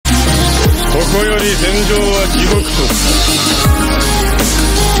こより戦場は地獄と。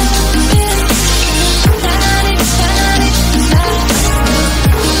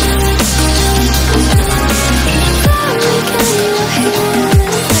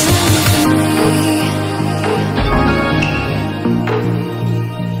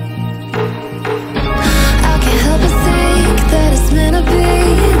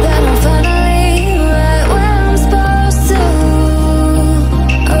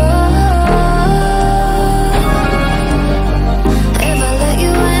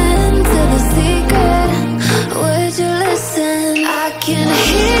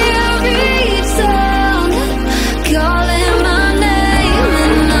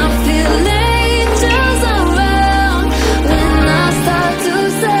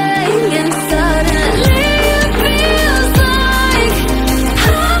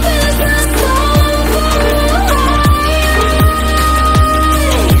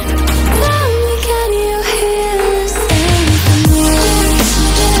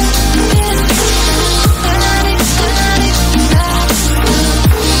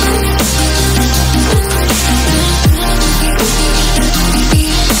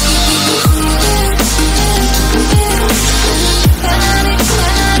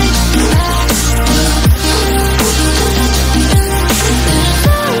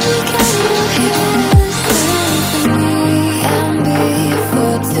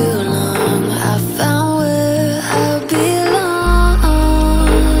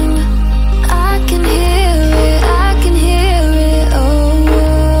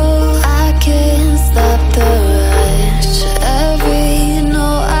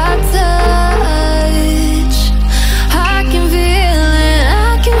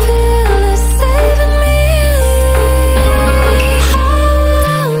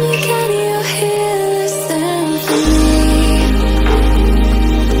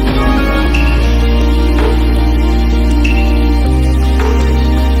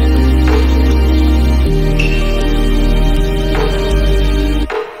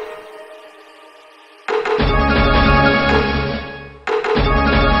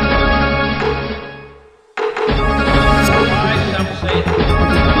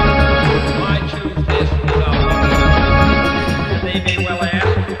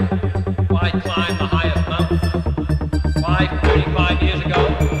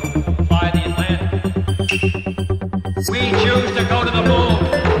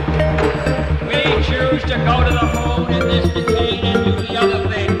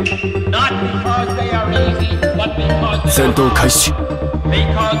戦闘開始。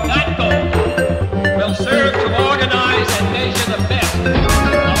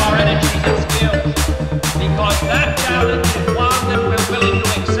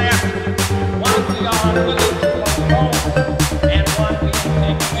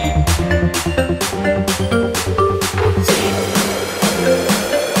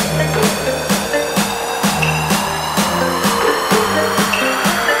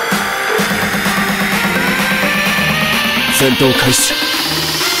戦闘開始。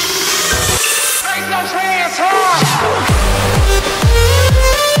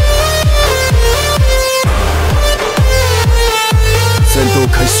戦闘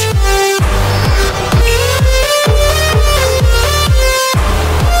開始。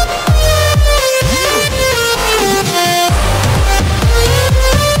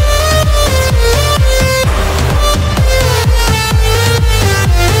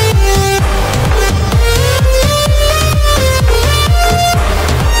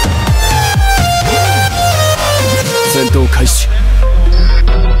戦闘開始。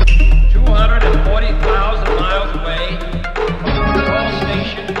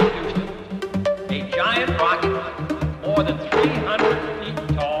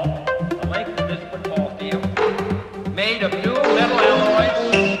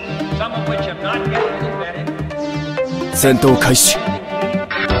戦闘開始。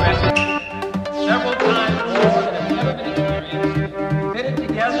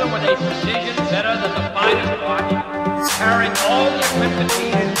Carrying all the equipment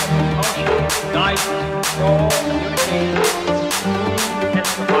needed for promotion, guidance, control, communication, and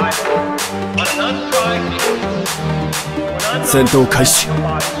survival on an untried mission. 戦闘開始。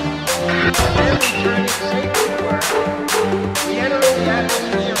Then returning safely to Earth, we enter the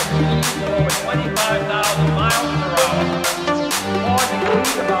atmosphere at speeds of over 25,000 miles per hour, causing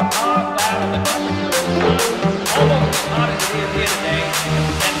heat about half that of the temperature of the sun, almost as hot as it is here today.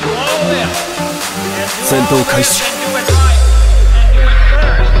 And do all this, and do all this, and do it right, and do it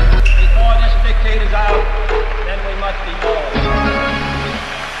first, before this decade is out, then we must be all.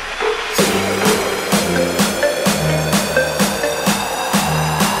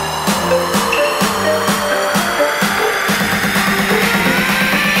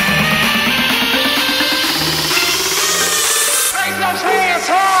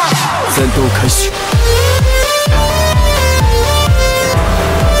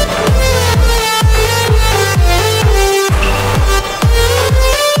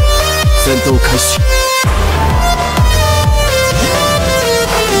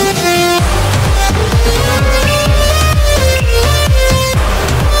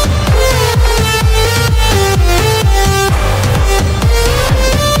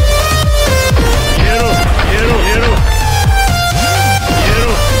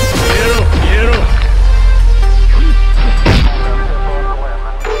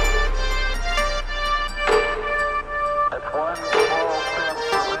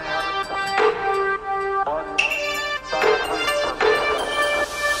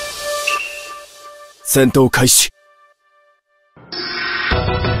 戦闘開始。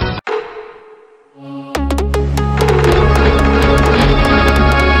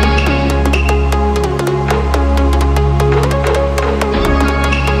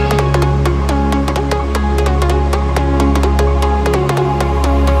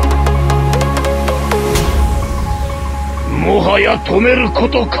もはや止めるこ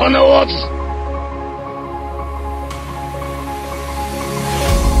とかなわず。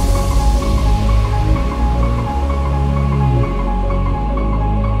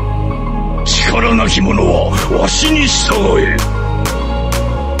力なき者はわしに従え。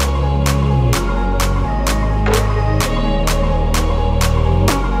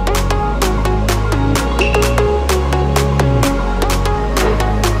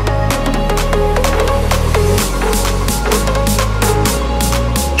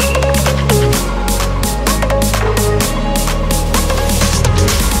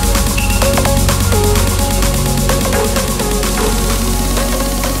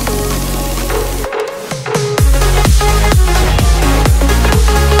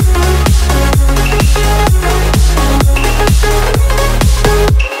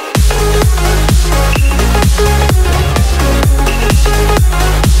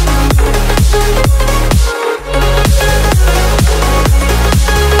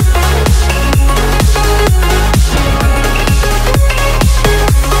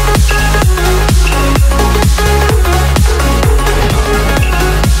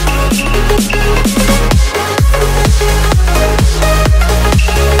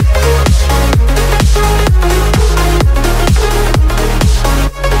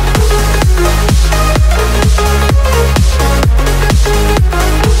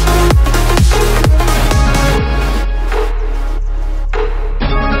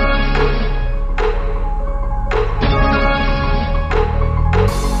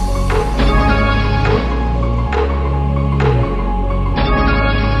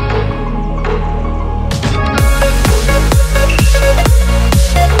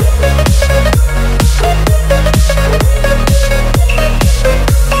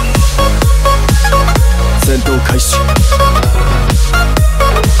戦闘開始。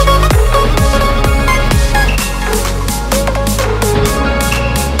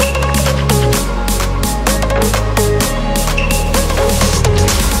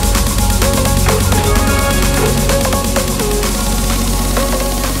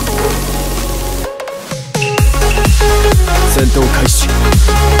戦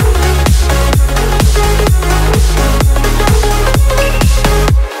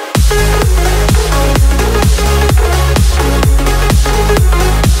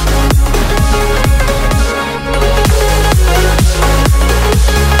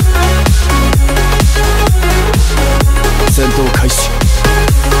闘開始。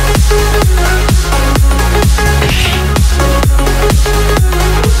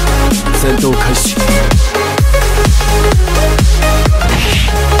戦闘開始。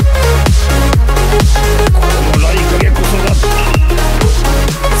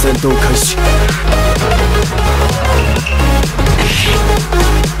戦闘開始。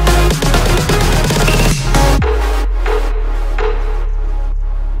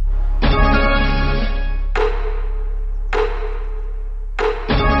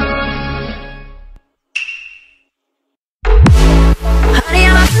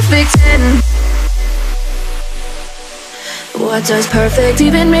What does perfect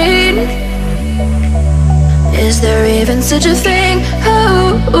even mean? Is there even such a thing?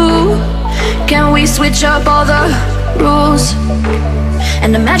 Oh, can we switch up all the rules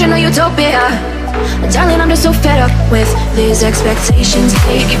and imagine a utopia? Darling, I'm just so fed up with these expectations.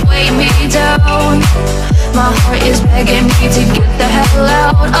 They keep weighing me down. My heart is begging me to get the hell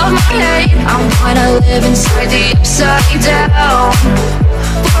out of my head. I wanna live inside the upside down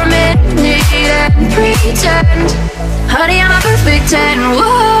for a minute and pretend. Honey, I'm a perfect 10,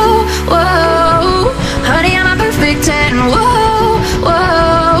 whoa, whoa. Honey, I'm a perfect 10, whoa,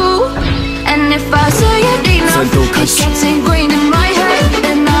 whoa. And if I say it enough, it gets ingrained in my head,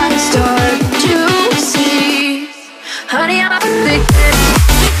 and I start to see. Honey, I'm a perfect 10.